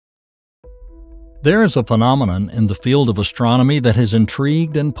There is a phenomenon in the field of astronomy that has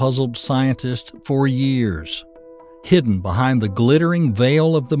intrigued and puzzled scientists for years. Hidden behind the glittering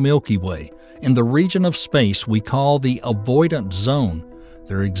veil of the Milky Way, in the region of space we call the avoidance zone,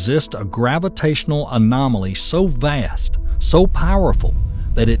 there exists a gravitational anomaly so vast, so powerful,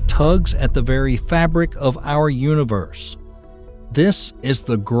 that it tugs at the very fabric of our universe. This is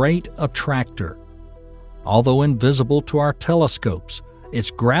the Great Attractor. Although invisible to our telescopes, its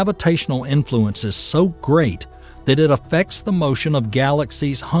gravitational influence is so great that it affects the motion of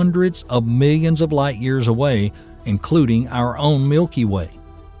galaxies hundreds of millions of light years away, including our own Milky Way.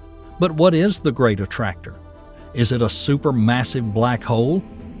 But what is the Great Attractor? Is it a supermassive black hole?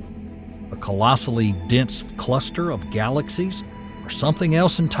 A colossally dense cluster of galaxies? Or something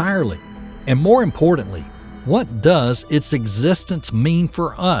else entirely? And more importantly, what does its existence mean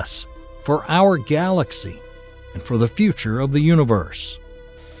for us, for our galaxy, and for the future of the universe?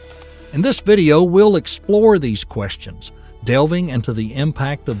 In this video, we'll explore these questions, delving into the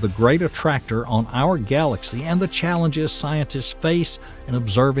impact of the Great Attractor on our galaxy and the challenges scientists face in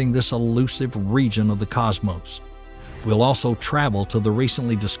observing this elusive region of the cosmos. We'll also travel to the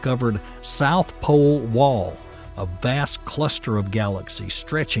recently discovered South Pole Wall, a vast cluster of galaxies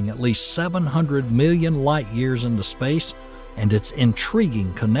stretching at least 700 million light-years into space, and its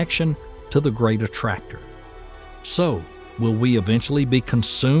intriguing connection to the Great Attractor. So, will we eventually be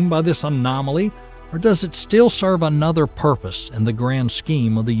consumed by this anomaly, or does it still serve another purpose in the grand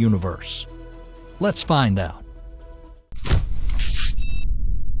scheme of the universe? Let's find out.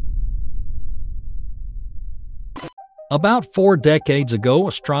 About 4 decades ago,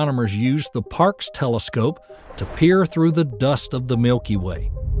 astronomers used the Parkes telescope to peer through the dust of the Milky Way.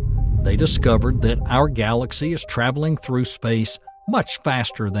 They discovered that our galaxy is traveling through space much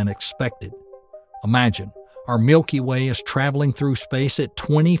faster than expected. Imagine, our Milky Way is traveling through space at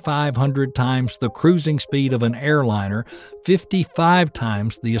 2,500 times the cruising speed of an airliner, 55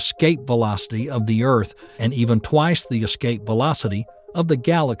 times the escape velocity of the Earth, and even twice the escape velocity of the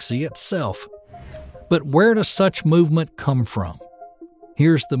galaxy itself. But where does such movement come from?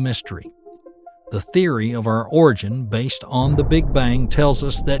 Here's the mystery. The theory of our origin, based on the Big Bang, tells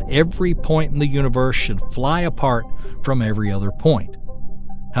us that every point in the universe should fly apart from every other point.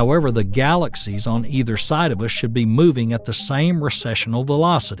 However, the galaxies on either side of us should be moving at the same recessional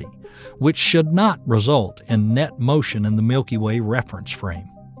velocity, which should not result in net motion in the Milky Way reference frame.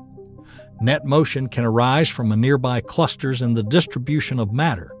 Net motion can arise from nearby clusters in the distribution of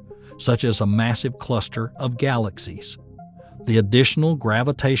matter, such as a massive cluster of galaxies. The additional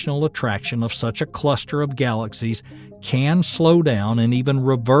gravitational attraction of such a cluster of galaxies can slow down and even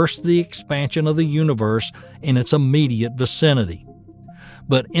reverse the expansion of the universe in its immediate vicinity.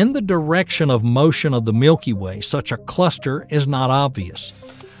 But in the direction of motion of the Milky Way, such a cluster is not obvious.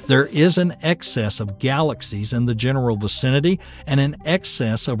 There is an excess of galaxies in the general vicinity and an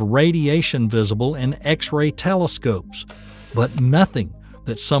excess of radiation visible in X-ray telescopes, but nothing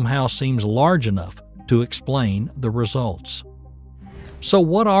that somehow seems large enough to explain the results. So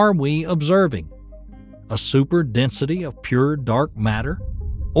what are we observing? A superdensity of pure dark matter?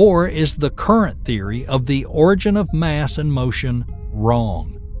 Or is the current theory of the origin of mass and motion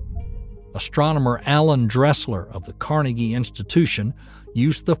wrong? Astronomer Alan Dressler of the Carnegie Institution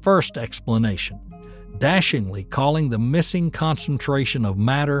used the first explanation, dashingly calling the missing concentration of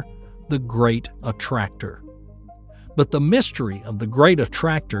matter the Great Attractor. But the mystery of the Great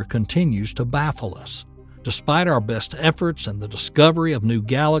Attractor continues to baffle us. Despite our best efforts and the discovery of new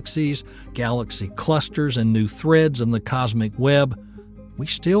galaxies, galaxy clusters, and new threads in the cosmic web, we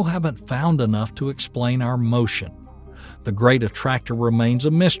still haven't found enough to explain our motion. The Great Attractor remains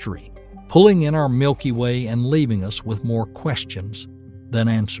a mystery, pulling in our Milky Way and leaving us with more questions than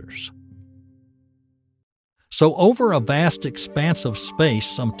answers. So over a vast expanse of space,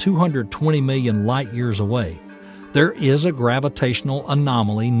 some 220 million light-years away, there is a gravitational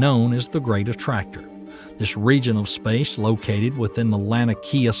anomaly known as the Great Attractor. This region of space, located within the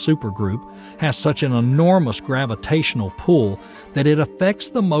Laniakea supergroup, has such an enormous gravitational pull that it affects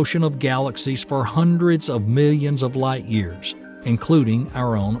the motion of galaxies for hundreds of millions of light years, including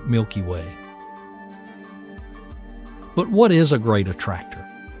our own Milky Way. But what is a Great Attractor?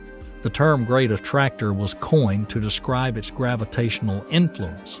 The term Great Attractor was coined to describe its gravitational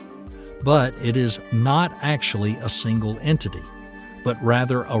influence, but it is not actually a single entity, but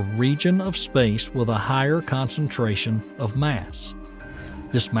rather a region of space with a higher concentration of mass.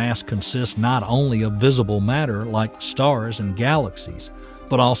 This mass consists not only of visible matter like stars and galaxies,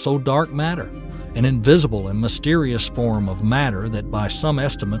 but also dark matter, an invisible and mysterious form of matter that by some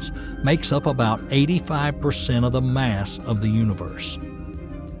estimates makes up about 85% of the mass of the universe.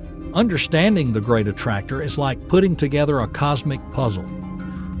 Understanding the Great Attractor is like putting together a cosmic puzzle.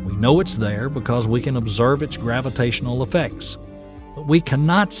 We know it's there because we can observe its gravitational effects, but we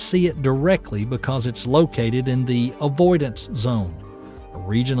cannot see it directly because it's located in the avoidance zone, a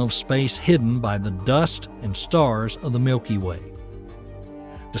region of space hidden by the dust and stars of the Milky Way.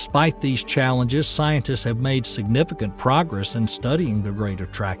 Despite these challenges, scientists have made significant progress in studying the Great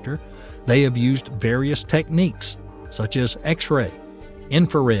Attractor. They have used various techniques, such as X-ray,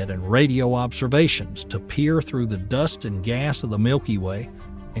 infrared, and radio observations to peer through the dust and gas of the Milky Way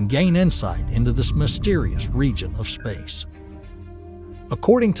and gain insight into this mysterious region of space.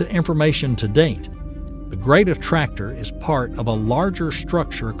 According to information to date, the Great Attractor is part of a larger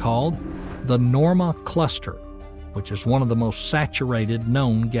structure called the Norma Cluster, which is one of the most saturated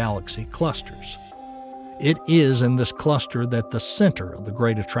known galaxy clusters. It is in this cluster that the center of the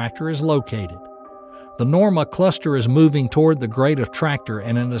Great Attractor is located. The Norma Cluster is moving toward the Great Attractor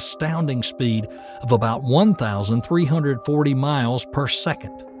at an astounding speed of about 1,340 miles per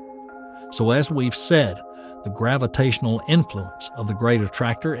second. So as we've said, the gravitational influence of the Great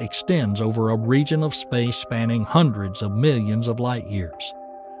Attractor extends over a region of space spanning hundreds of millions of light years.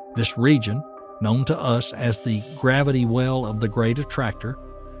 This region, known to us as the gravity well of the Great Attractor,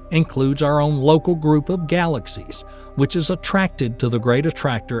 includes our own local group of galaxies, which is attracted to the Great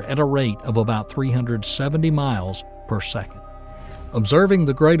Attractor at a rate of about 370 miles per second. Observing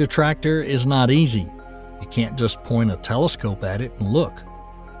the Great Attractor is not easy. You can't just point a telescope at it and look.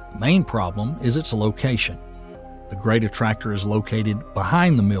 The main problem is its location. The Great Attractor is located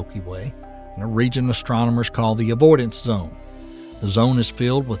behind the Milky Way, in a region astronomers call the avoidance zone. The zone is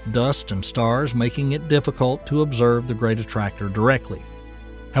filled with dust and stars, making it difficult to observe the Great Attractor directly.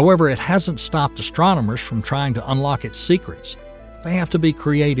 However, it hasn't stopped astronomers from trying to unlock its secrets. They have to be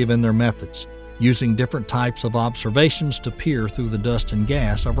creative in their methods, using different types of observations to peer through the dust and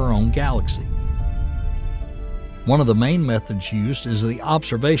gas of our own galaxy. One of the main methods used is the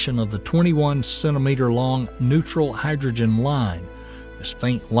observation of the 21-centimeter-long neutral hydrogen line. This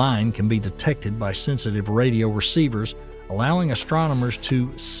faint line can be detected by sensitive radio receivers, allowing astronomers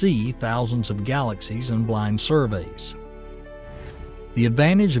to see thousands of galaxies in blind surveys. The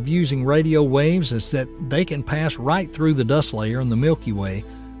advantage of using radio waves is that they can pass right through the dust layer in the Milky Way,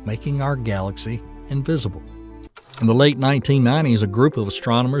 making our galaxy invisible. In the late 1990s, a group of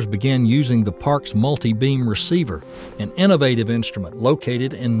astronomers began using the Parkes multi-beam receiver, an innovative instrument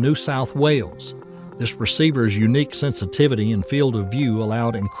located in New South Wales. This receiver's unique sensitivity and field of view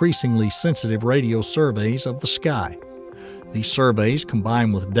allowed increasingly sensitive radio surveys of the sky. These surveys,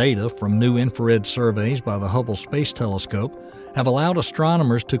 combined with data from new infrared surveys by the Hubble Space Telescope, have allowed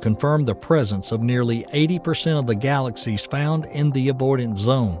astronomers to confirm the presence of nearly 80% of the galaxies found in the avoidance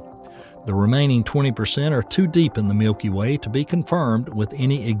zone. The remaining 20% are too deep in the Milky Way to be confirmed with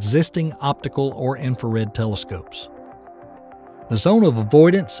any existing optical or infrared telescopes. The zone of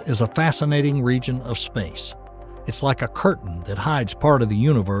avoidance is a fascinating region of space. It's like a curtain that hides part of the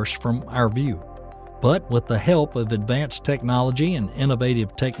universe from our view. But with the help of advanced technology and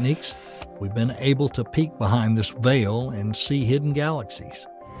innovative techniques, we've been able to peek behind this veil and see hidden galaxies.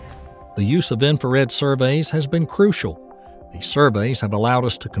 The use of infrared surveys has been crucial. These surveys have allowed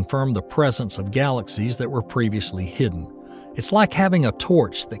us to confirm the presence of galaxies that were previously hidden. It's like having a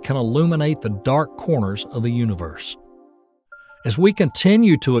torch that can illuminate the dark corners of the universe. As we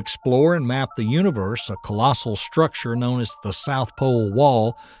continue to explore and map the universe, a colossal structure known as the South Pole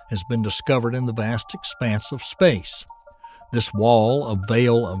Wall has been discovered in the vast expanse of space. This wall, a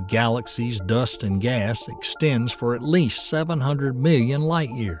veil of galaxies, dust, and gas, extends for at least 700 million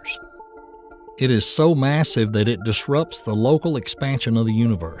light-years. It is so massive that it disrupts the local expansion of the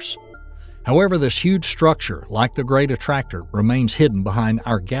universe. However, this huge structure, like the Great Attractor, remains hidden behind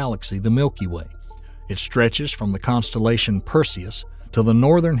our galaxy, the Milky Way. It stretches from the constellation Perseus to the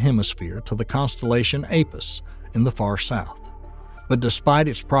northern hemisphere to the constellation Apus in the far south. But despite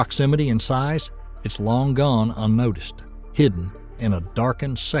its proximity and size, it's long gone unnoticed, hidden in a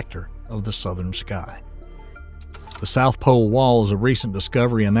darkened sector of the southern sky. The South Pole Wall is a recent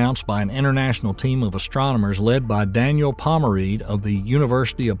discovery announced by an international team of astronomers led by Daniel Pomeroy of the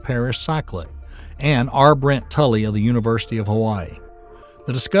University of Paris-Saclay and R. Brent Tully of the University of Hawaii.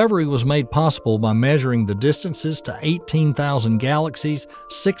 The discovery was made possible by measuring the distances to 18,000 galaxies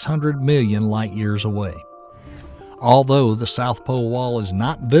 600 million light-years away. Although the South Pole Wall is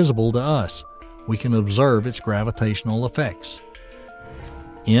not visible to us, we can observe its gravitational effects.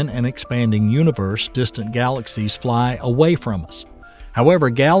 In an expanding universe, distant galaxies fly away from us. However,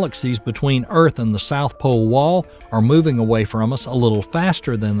 galaxies between Earth and the South Pole Wall are moving away from us a little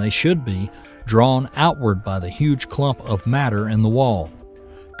faster than they should be, drawn outward by the huge clump of matter in the wall.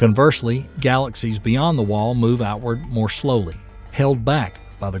 Conversely, galaxies beyond the wall move outward more slowly, held back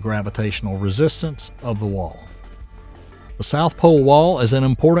by the gravitational resistance of the wall. The South Pole Wall is an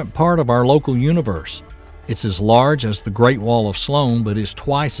important part of our local universe. It's as large as the Great Wall of Sloan, but is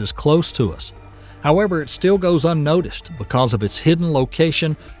twice as close to us. However, it still goes unnoticed because of its hidden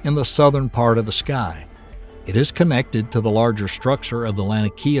location in the southern part of the sky. It is connected to the larger structure of the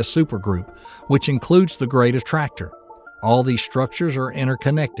Laniakea supergroup, which includes the Great Attractor. All these structures are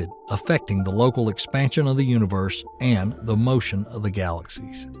interconnected, affecting the local expansion of the universe and the motion of the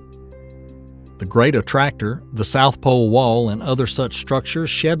galaxies. The Great Attractor, the South Pole Wall, and other such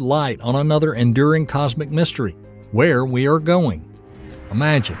structures shed light on another enduring cosmic mystery: where we are going.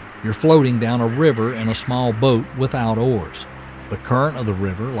 Imagine you're floating down a river in a small boat without oars. The current of the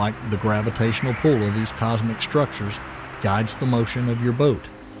river, like the gravitational pull of these cosmic structures, guides the motion of your boat.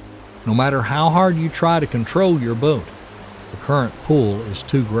 No matter how hard you try to control your boat, the current pull is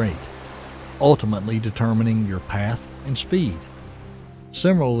too great, ultimately determining your path and speed.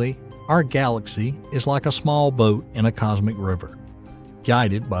 Similarly, our galaxy is like a small boat in a cosmic river,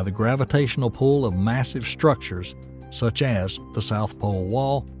 guided by the gravitational pull of massive structures such as the South Pole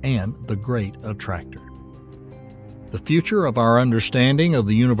Wall and the Great Attractor. The future of our understanding of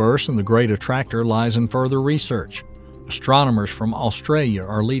the universe and the Great Attractor lies in further research. Astronomers from Australia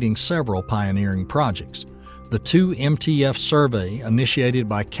are leading several pioneering projects. The 2MTF survey, initiated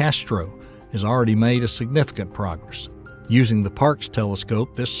by Castro, has already made a significant progress. Using the Parkes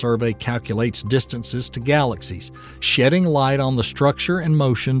telescope, this survey calculates distances to galaxies, shedding light on the structure and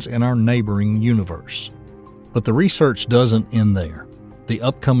motions in our neighboring universe. But the research doesn't end there. The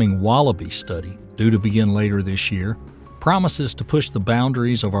upcoming Wallaby study, due to begin later this year, promises to push the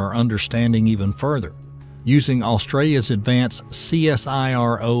boundaries of our understanding even further. Using Australia's advanced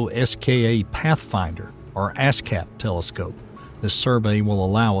CSIRO-SKA Pathfinder, or ASCAP telescope, this survey will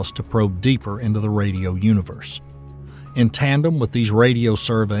allow us to probe deeper into the radio universe. In tandem with these radio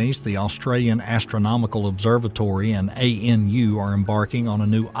surveys, the Australian Astronomical Observatory and ANU are embarking on a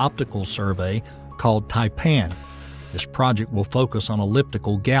new optical survey called Taipan. This project will focus on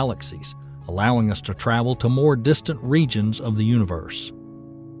elliptical galaxies, allowing us to travel to more distant regions of the universe.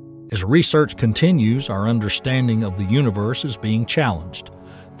 As research continues, our understanding of the universe is being challenged.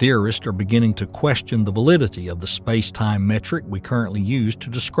 Theorists are beginning to question the validity of the space-time metric we currently use to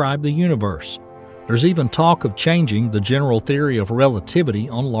describe the universe. There's even talk of changing the general theory of relativity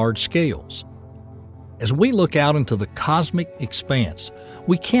on large scales. As we look out into the cosmic expanse,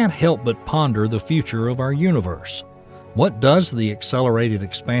 we can't help but ponder the future of our universe. What does the accelerated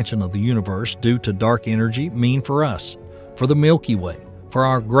expansion of the universe due to dark energy mean for us, for the Milky Way, for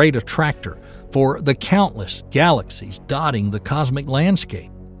our Great Attractor, for the countless galaxies dotting the cosmic landscape?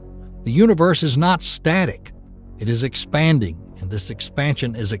 The universe is not static. It is expanding, and this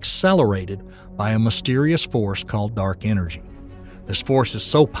expansion is accelerated by a mysterious force called dark energy. This force is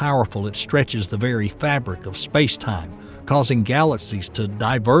so powerful it stretches the very fabric of space-time, causing galaxies to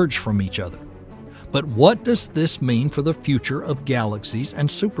diverge from each other. But what does this mean for the future of galaxies and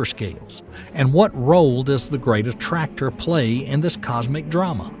superscales? And what role does the Great Attractor play in this cosmic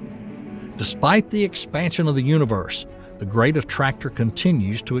drama? Despite the expansion of the universe, the Great Attractor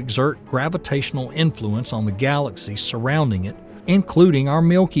continues to exert gravitational influence on the galaxies surrounding it, including our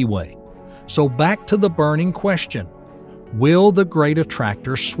Milky Way. So back to the burning question: will the Great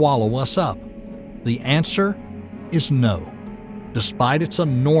Attractor swallow us up? The answer is no. Despite its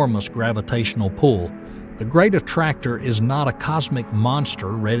enormous gravitational pull, the Great Attractor is not a cosmic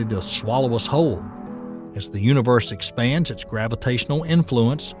monster ready to swallow us whole. As the universe expands, its gravitational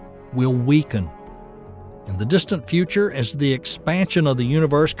influence will weaken. In the distant future, as the expansion of the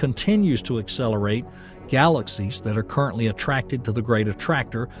universe continues to accelerate, galaxies that are currently attracted to the Great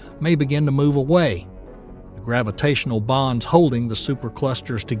Attractor may begin to move away. The gravitational bonds holding the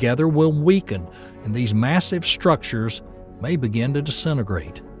superclusters together will weaken, and these massive structures may begin to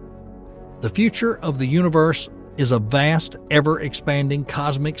disintegrate. The future of the universe is a vast, ever-expanding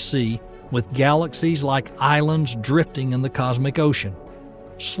cosmic sea with galaxies like islands drifting in the cosmic ocean,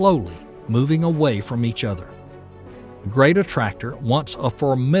 slowly moving away from each other. The Great Attractor, once a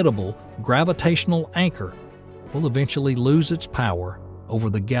formidable gravitational anchor, will eventually lose its power over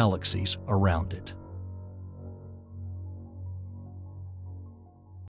the galaxies around it.